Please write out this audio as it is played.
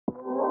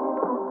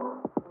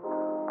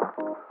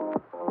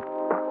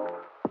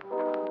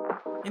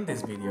In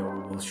this video,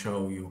 we will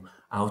show you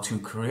how to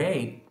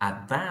create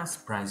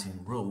advanced pricing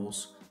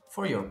rules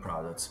for your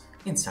products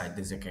inside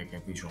the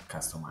Zakeke Visual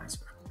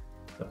Customizer.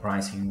 The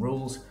pricing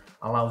rules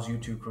allows you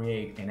to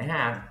create and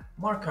add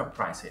markup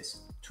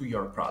prices to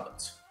your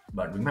products.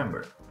 But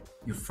remember,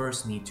 you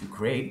first need to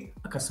create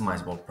a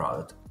customizable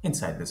product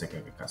inside the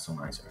Zakeke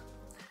Customizer.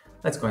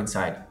 Let's go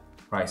inside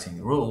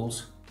Pricing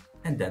Rules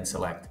and then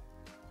select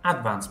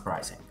Advanced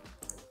Pricing.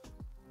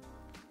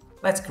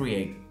 Let's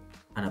create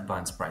an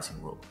advanced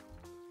pricing rule.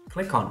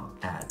 Click on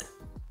Add.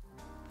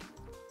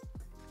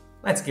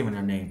 Let's give it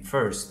a name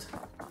first.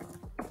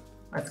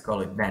 Let's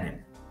call it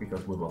denim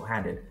because we will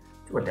add it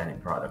to a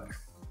denim product.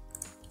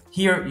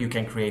 Here you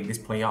can create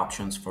display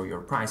options for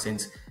your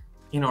pricings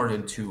in order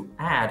to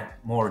add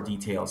more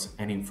details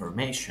and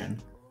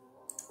information.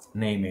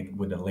 Name it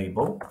with a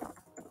label.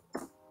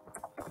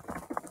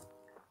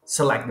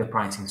 Select the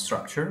pricing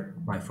structure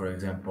by, for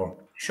example,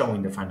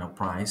 showing the final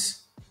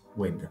price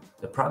with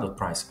the product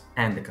price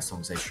and the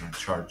customization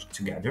charge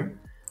together,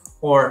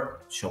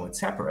 or show it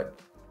separate,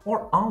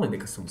 or only the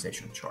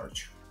customization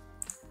charge.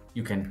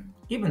 You can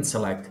even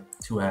select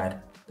to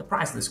add the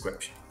price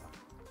description.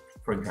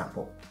 For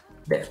example,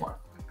 this one.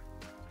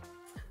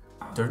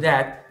 After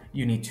that,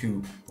 you need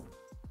to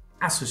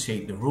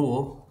associate the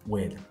rule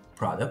with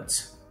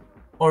products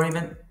or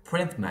even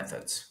print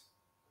methods.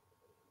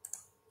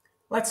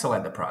 Let's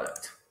select the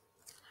product,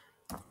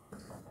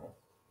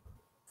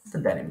 the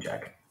denim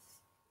jacket.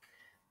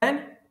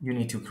 Then you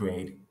need to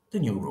create the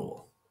new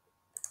rule.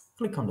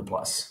 Click on the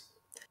plus.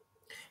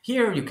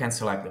 Here you can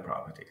select the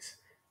properties.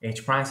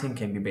 Each pricing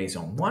can be based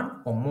on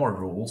one or more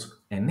rules,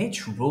 and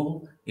each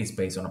rule is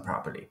based on a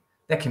property.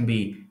 That can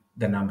be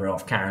the number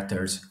of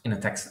characters in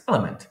a text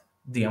element,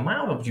 the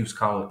amount of use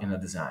color in a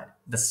design,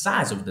 the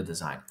size of the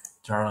design.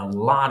 There are a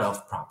lot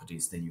of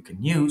properties that you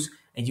can use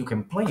and you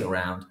can play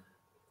around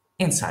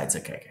inside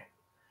Zakeke.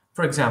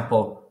 For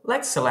example,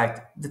 let's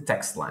select the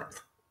text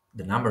length,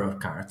 the number of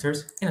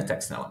characters in a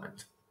text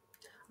element.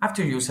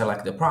 After you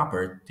select the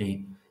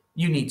property,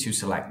 you need to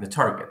select the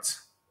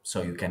targets,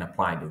 so you can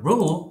apply the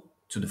rule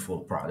to the full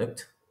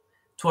product,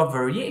 to a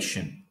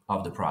variation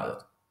of the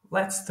product.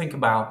 Let's think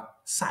about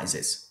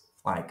sizes,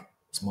 like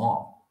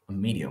small,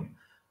 medium,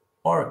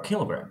 or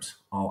kilograms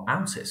or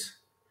ounces,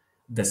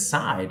 the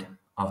side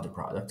of the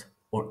product,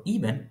 or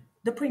even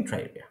the print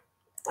area.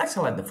 Let's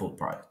select the full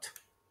product.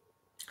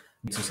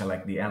 To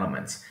select the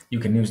elements, you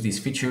can use this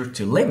feature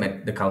to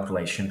limit the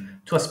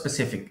calculation to a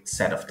specific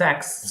set of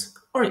texts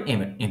or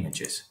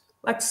images.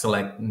 Let's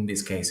select, in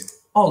this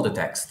case, all the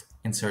text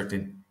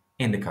inserted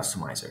in the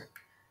customizer.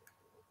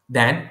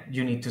 Then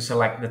you need to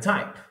select the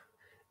type.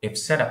 If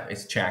setup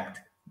is checked,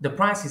 the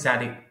price is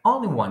added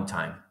only one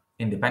time,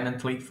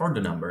 independently for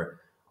the number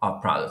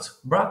of products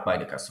brought by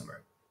the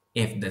customer.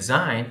 If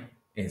design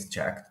is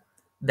checked,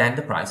 then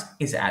the price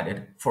is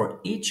added for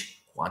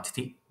each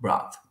quantity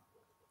brought.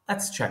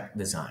 Let's check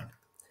design.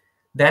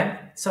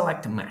 Then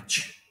select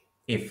match.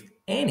 If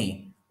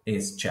any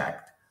is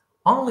checked,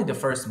 only the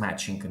first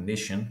matching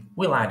condition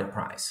will add a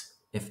price.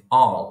 If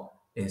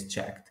all is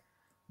checked,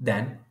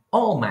 then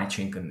all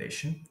matching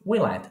condition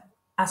will add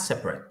a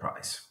separate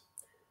price.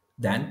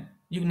 Then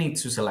you need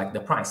to select the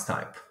price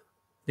type.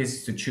 This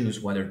is to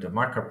choose whether the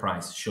markup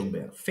price should be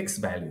a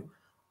fixed value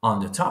on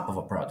the top of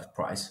a product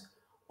price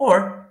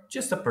or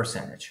just a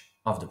percentage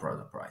of the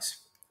product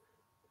price.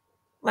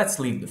 Let's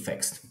leave the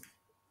fixed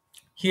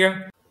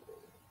here.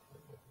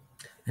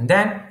 And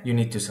then you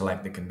need to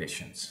select the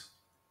conditions.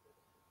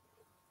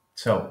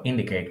 So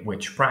indicate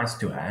which price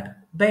to add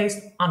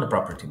based on the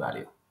property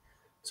value.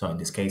 So in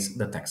this case,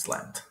 the text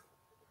length.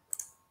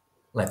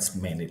 Let's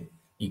make it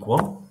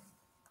equal,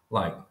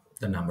 like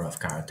the number of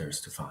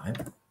characters to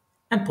 5,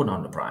 and put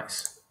on the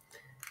price.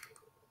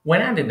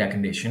 When adding that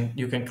condition,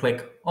 you can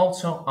click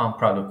also on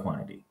product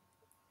quantity.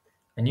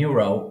 A new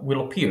row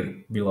will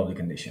appear below the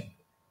condition.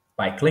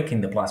 By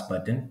clicking the plus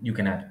button, you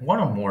can add one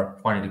or more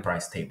quantity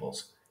price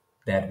tables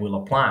that will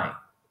apply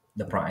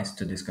the price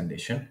to this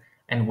condition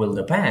and will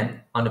depend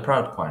on the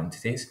product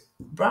quantities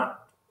brought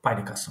by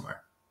the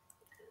customer.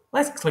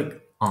 Let's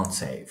click on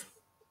Save.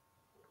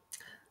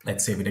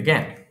 Let's save it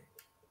again.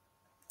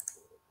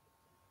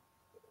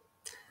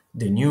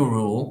 The new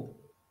rule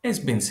has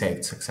been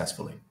saved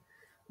successfully.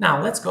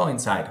 Now let's go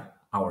inside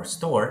our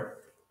store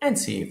and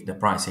see if the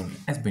pricing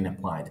has been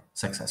applied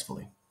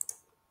successfully.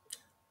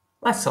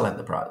 Let's select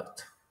the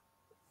product.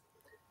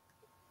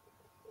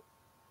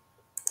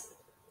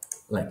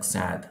 Let's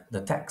add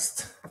the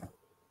text.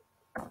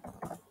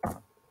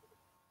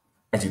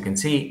 As you can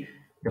see,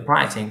 the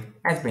pricing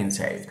has been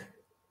saved.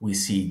 We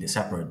see the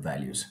separate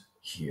values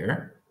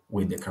here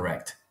with the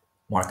correct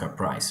markup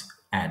price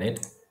added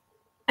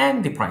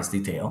and the price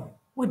detail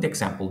with the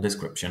example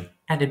description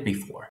added before.